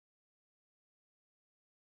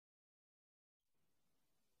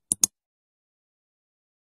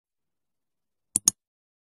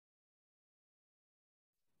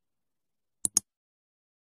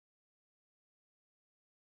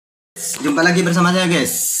Jumpa lagi bersama saya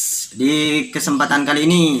guys. Di kesempatan kali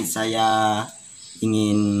ini saya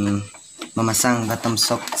ingin memasang battom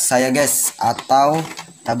shock saya guys, atau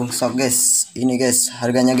tabung shock guys. Ini guys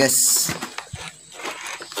harganya guys.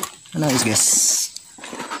 Mana guys?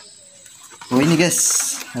 Oh ini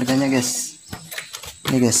guys harganya guys.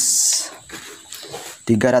 Ini guys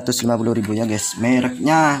 350.000 ya guys.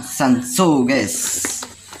 Mereknya Sanso guys.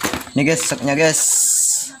 Ini guys shocknya guys.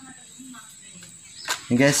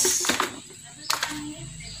 Ini guys.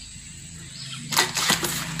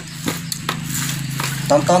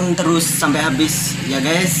 Tonton terus sampai habis ya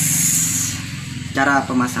guys cara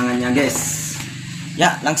pemasangannya guys.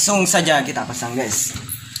 Ya langsung saja kita pasang guys.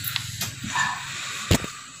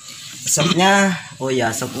 Shocknya, oh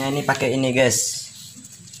ya shocknya ini pakai ini guys,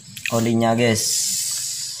 olinya guys,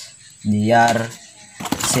 biar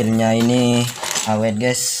hasilnya ini awet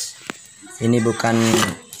guys. Ini bukan,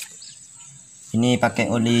 ini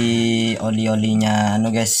pakai olinya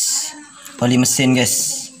anu guys, oli mesin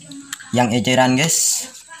guys, yang eceran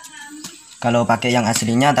guys. Kalau pakai yang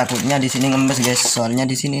aslinya takutnya di sini ngembes guys, soalnya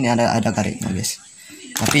di sini ini ada karetnya guys.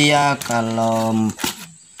 Tapi ya kalau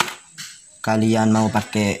kalian mau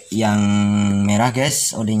pakai yang merah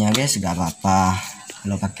guys, olinya guys, gak apa-apa.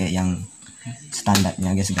 Kalau pakai yang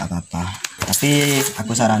standarnya guys gak apa-apa. Tapi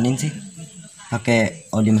aku saranin sih pakai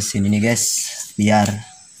oli mesin ini guys, biar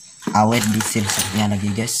awet di silsaknya lagi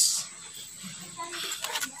guys.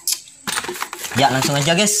 Ya langsung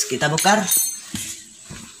aja guys kita bongkar.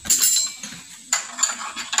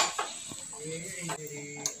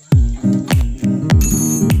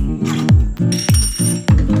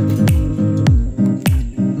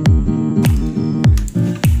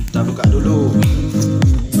 Kita buka dulu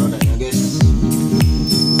rodanya guys.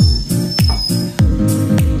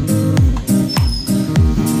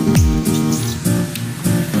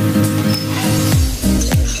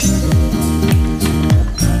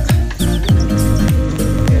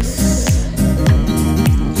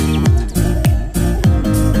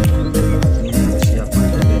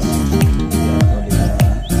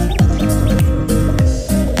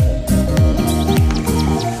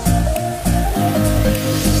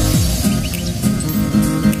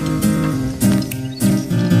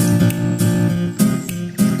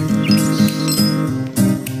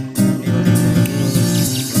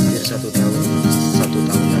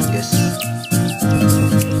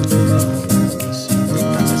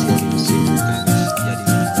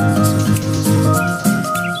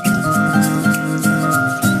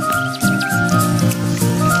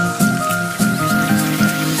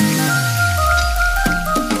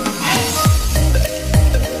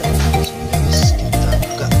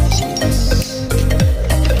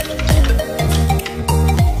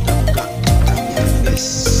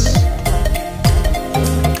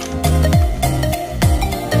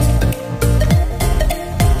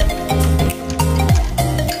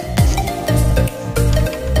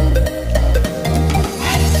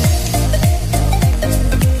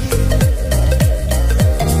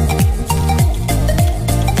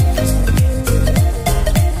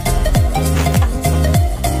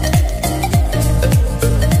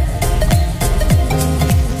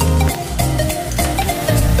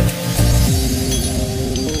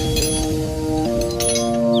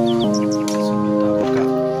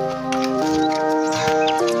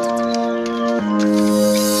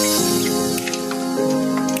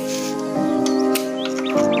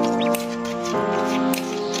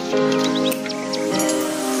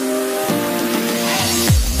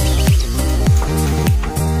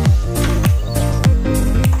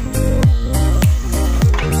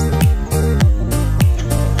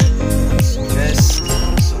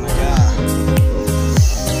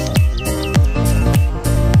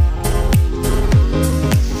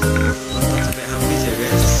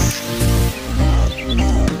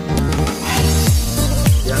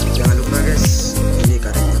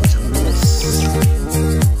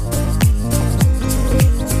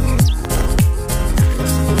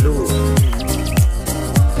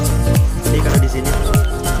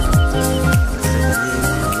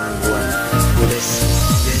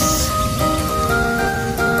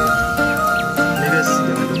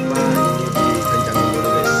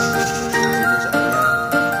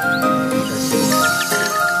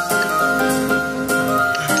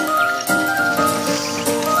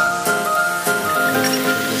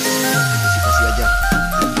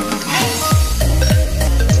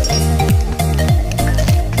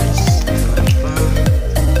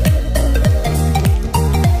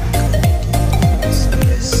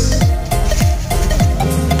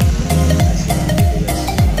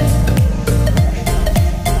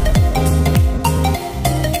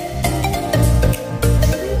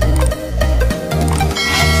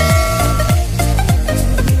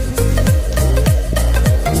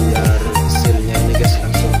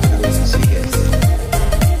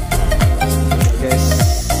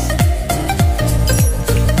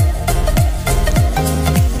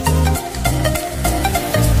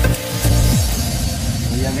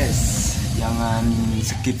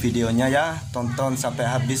 skip videonya ya, tonton sampai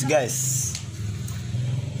habis guys.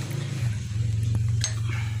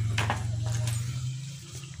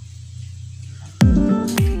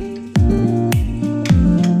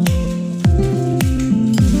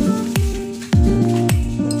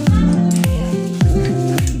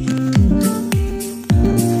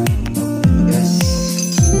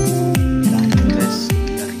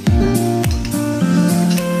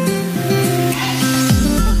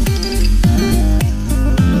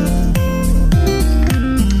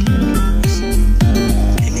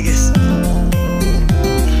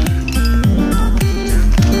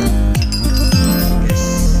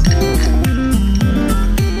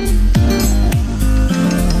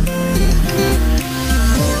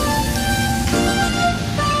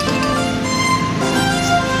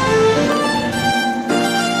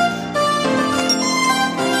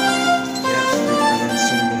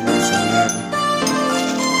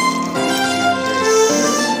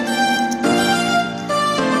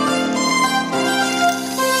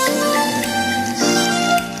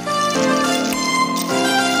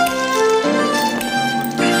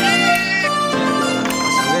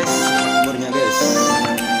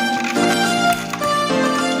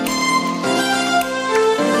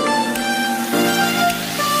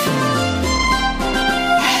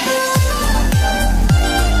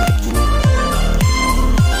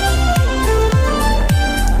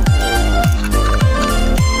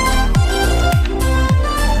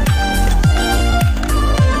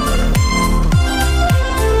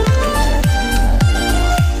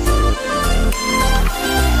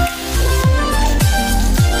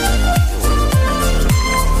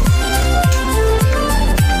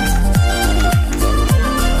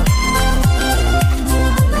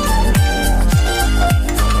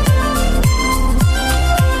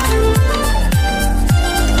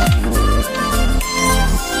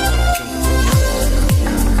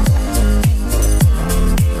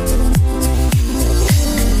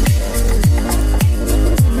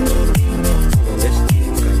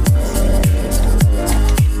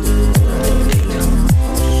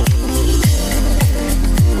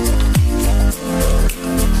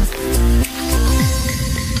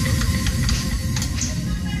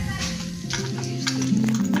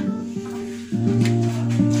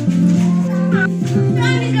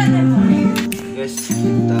 Guys,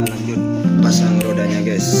 kita lanjut pasang rodanya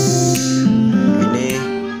guys. Ini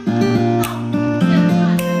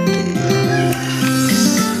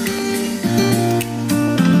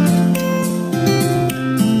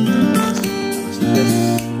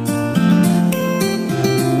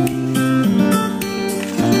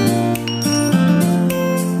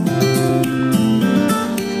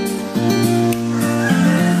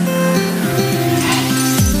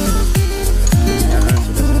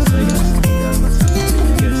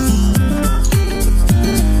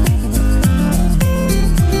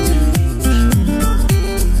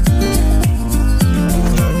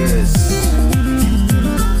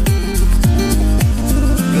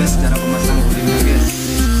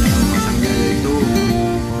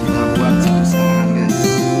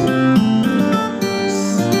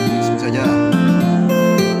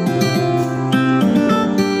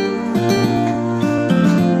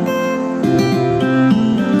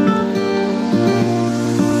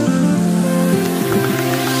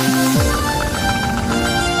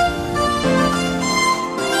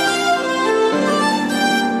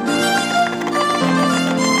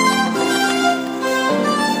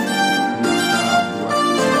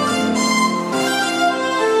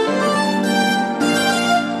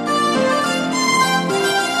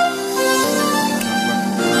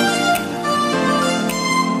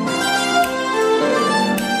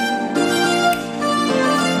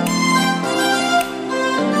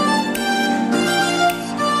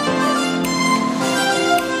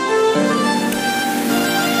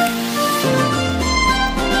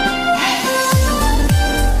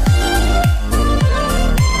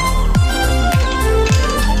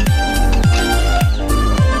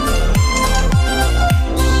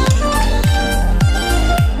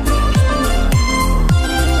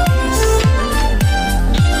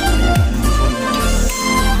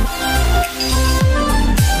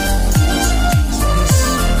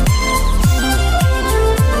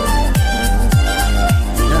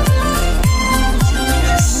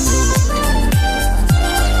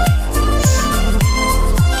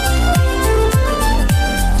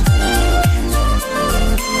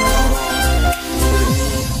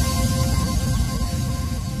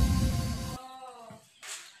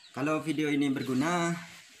kalau video ini berguna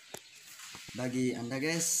bagi Anda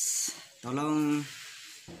guys, tolong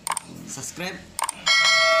subscribe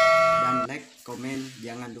dan like, komen,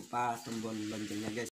 jangan lupa tombol loncengnya guys.